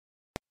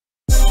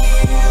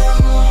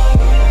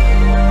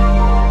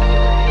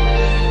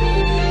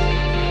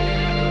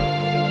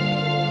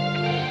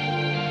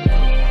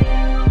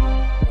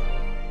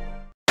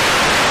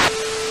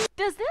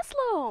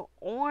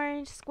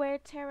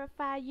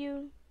terrify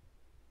you?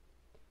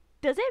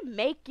 Does it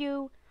make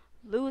you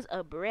lose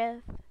a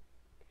breath?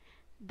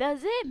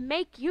 Does it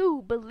make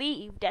you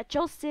believe that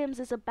your Sims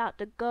is about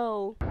to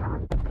go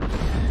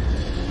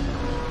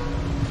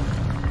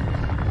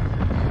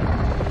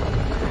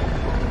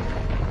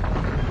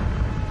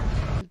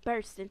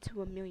burst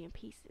into a million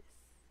pieces?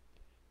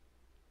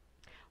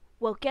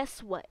 Well,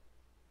 guess what?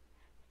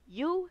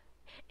 You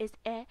is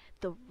at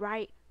the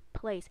right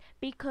place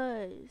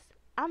because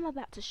I'm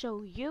about to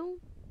show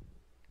you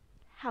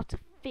how to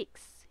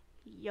fix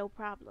your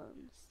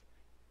problems.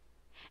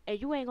 And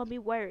you ain't gonna be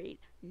worried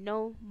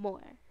no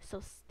more.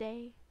 So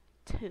stay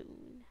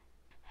tuned.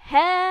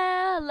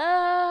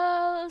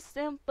 Hello,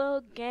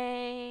 simple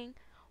gang.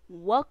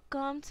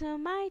 Welcome to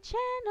my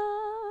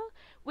channel.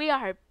 We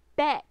are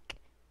back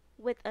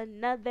with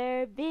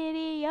another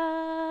video.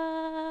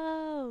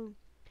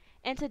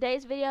 And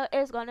today's video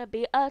is gonna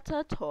be a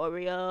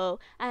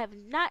tutorial. I have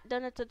not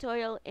done a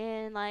tutorial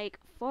in like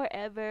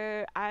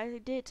forever.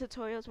 I did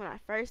tutorials when I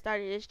first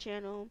started this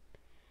channel,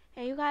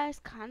 and you guys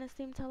kind of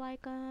seem to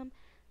like them.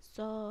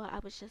 So I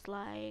was just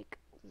like,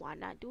 why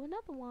not do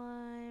another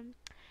one?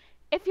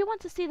 If you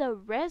want to see the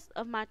rest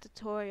of my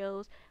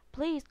tutorials,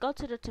 please go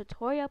to the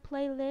tutorial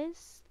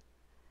playlist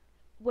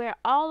where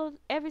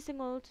every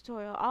single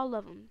tutorial, all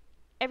of them,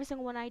 every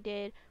single one I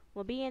did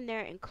will be in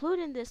there,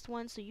 including this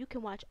one, so you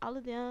can watch all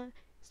of them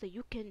so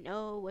you can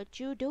know what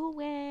you're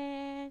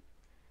doing.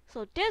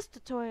 So this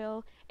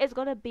tutorial is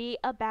going to be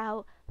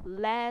about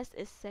last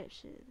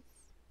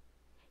exceptions.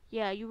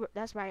 Yeah,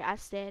 that's right. I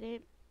said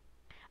it.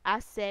 I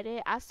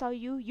saw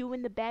you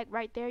in the back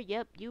right there.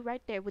 Yep, you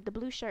right there with the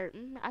blue shirt.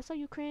 I saw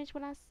you cringe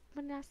when I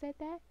said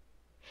that.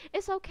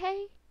 It's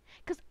okay,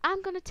 cuz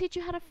I'm going to teach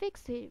you how to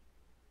fix it.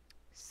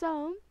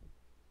 So,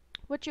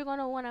 what you're going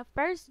to want to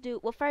first do,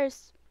 well,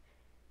 first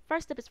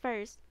step is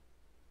first,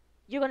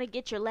 you're going to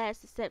get your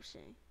last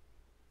exception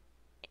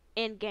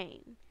in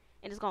game.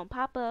 And it's going to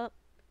pop up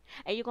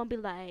and you're going to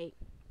be like,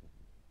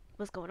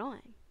 what's going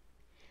on?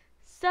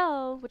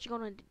 So, what you're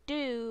going to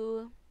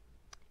do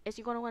is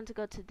you're going to want to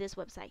go to this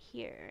website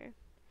here.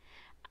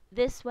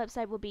 This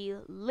website will be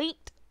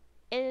linked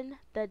in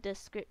the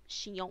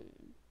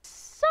description.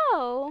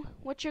 So,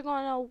 what you're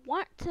going to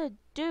want to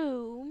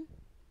do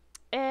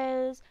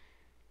is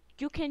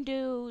you can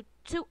do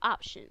two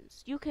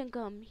options. You can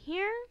come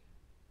here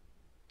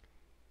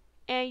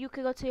and you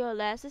can go to your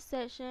last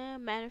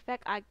exception. Matter of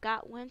fact, I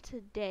got one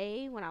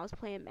today when I was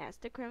playing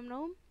Master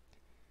Criminal.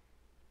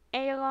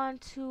 And you're going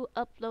to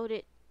upload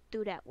it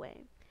through that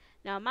way.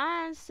 Now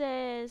mine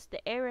says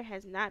the error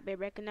has not been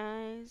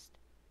recognized.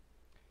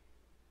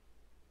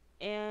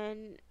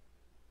 And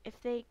if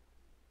they,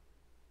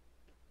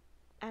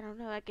 I don't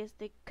know, I guess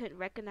they couldn't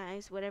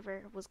recognize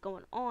whatever was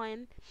going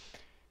on.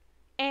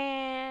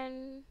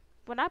 And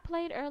when I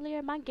played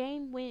earlier, my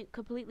game went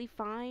completely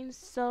fine.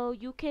 So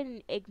you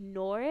can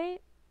ignore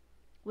it,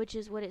 which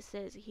is what it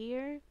says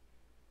here.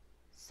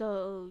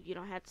 So you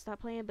don't have to stop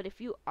playing. But if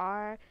you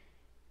are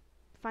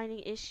finding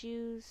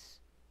issues,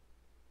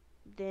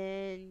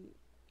 then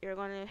you're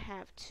gonna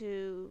have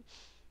to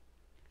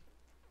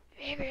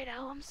figure it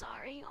out. I'm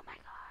sorry. Oh my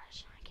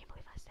gosh, I can't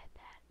believe I said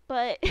that.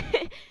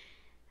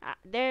 But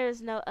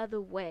there's no other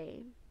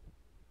way.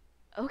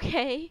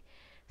 Okay,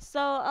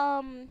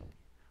 so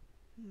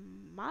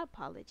my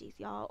apologies,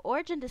 y'all.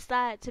 Origin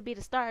decided to be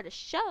the star of the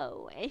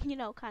show and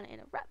kind of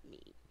interrupt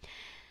me.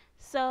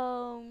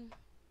 So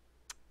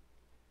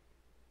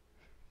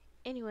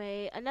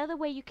anyway, another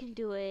way you can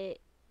do it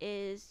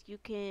is you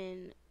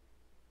can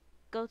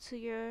go to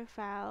your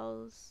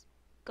files,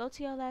 go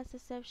to your last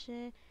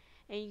exception,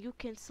 and you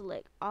can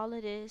select all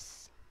of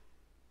this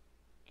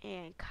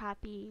and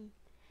copy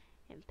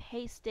and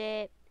paste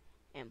it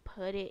and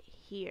put it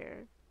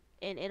here,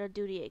 and it'll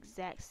do the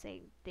exact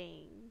same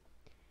thing.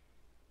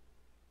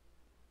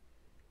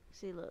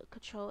 See, look,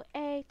 Control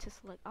A to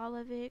select all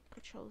of it,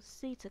 Control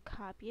C to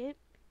copy it.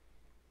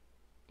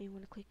 Then you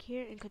want to click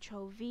here and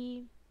Control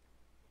V,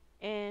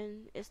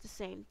 and it's the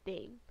same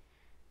thing.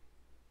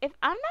 If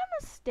I'm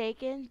not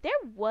mistaken, there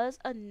was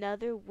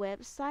another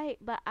website,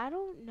 but I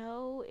don't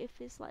know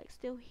if it's like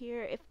still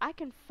here. If I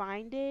can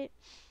find it,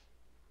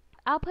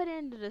 I'll put it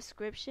in the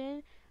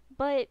description.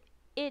 But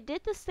it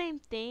did the same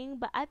thing,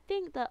 but I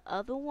think the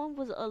other one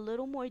was a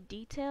little more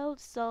detailed.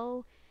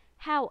 So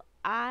how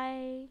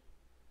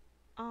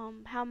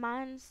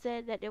mine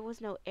said that there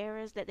was no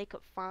errors that they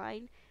could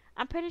find,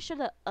 I'm pretty sure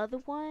the other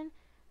one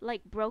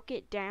like broke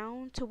it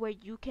down to where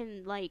you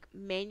can like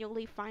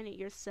manually find it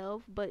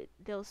yourself, but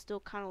they'll still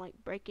kind of like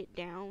break it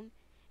down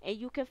and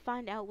you can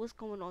find out what's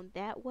going on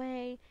that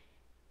way.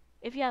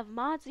 If you have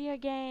mods in your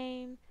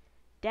game,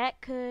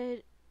 that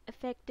could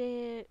affect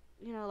it,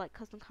 like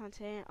custom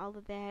content, all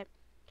of that.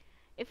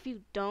 If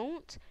you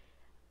don't,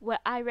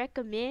 what I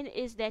recommend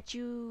is that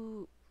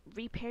you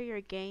repair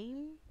your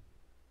game.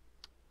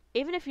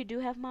 Even if you do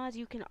have mods,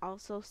 you can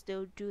also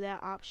still do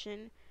that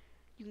option.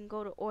 You can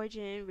go to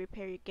Origin,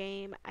 repair your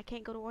game. I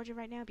can't go to Origin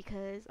right now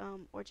because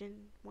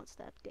Origin wants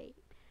to update.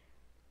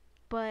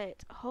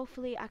 but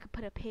hopefully I could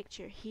put a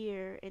picture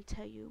here and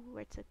tell you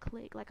where to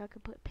click. Like I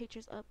could put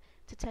pictures up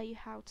to tell you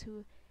how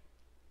to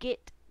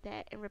get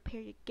that and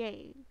repair your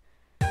game.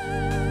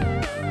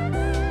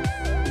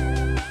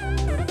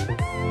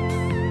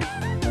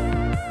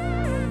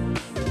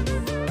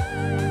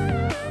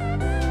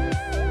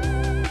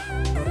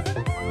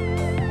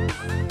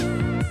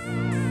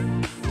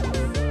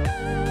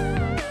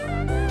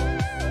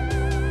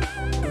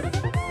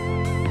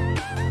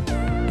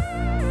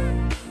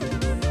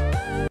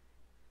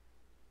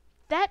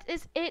 That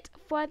is it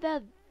for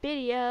the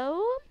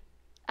video.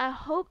 I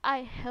hope I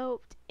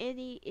helped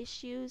any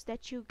issues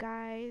that you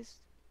guys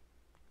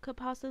could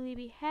possibly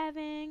be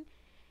having.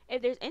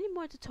 If there's any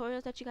more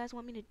tutorials that you guys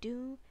want me to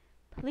do,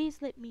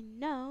 please let me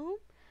know.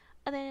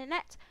 Other than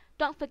that,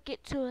 don't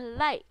forget to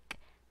like,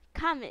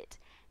 comment,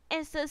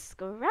 and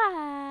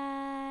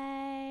subscribe.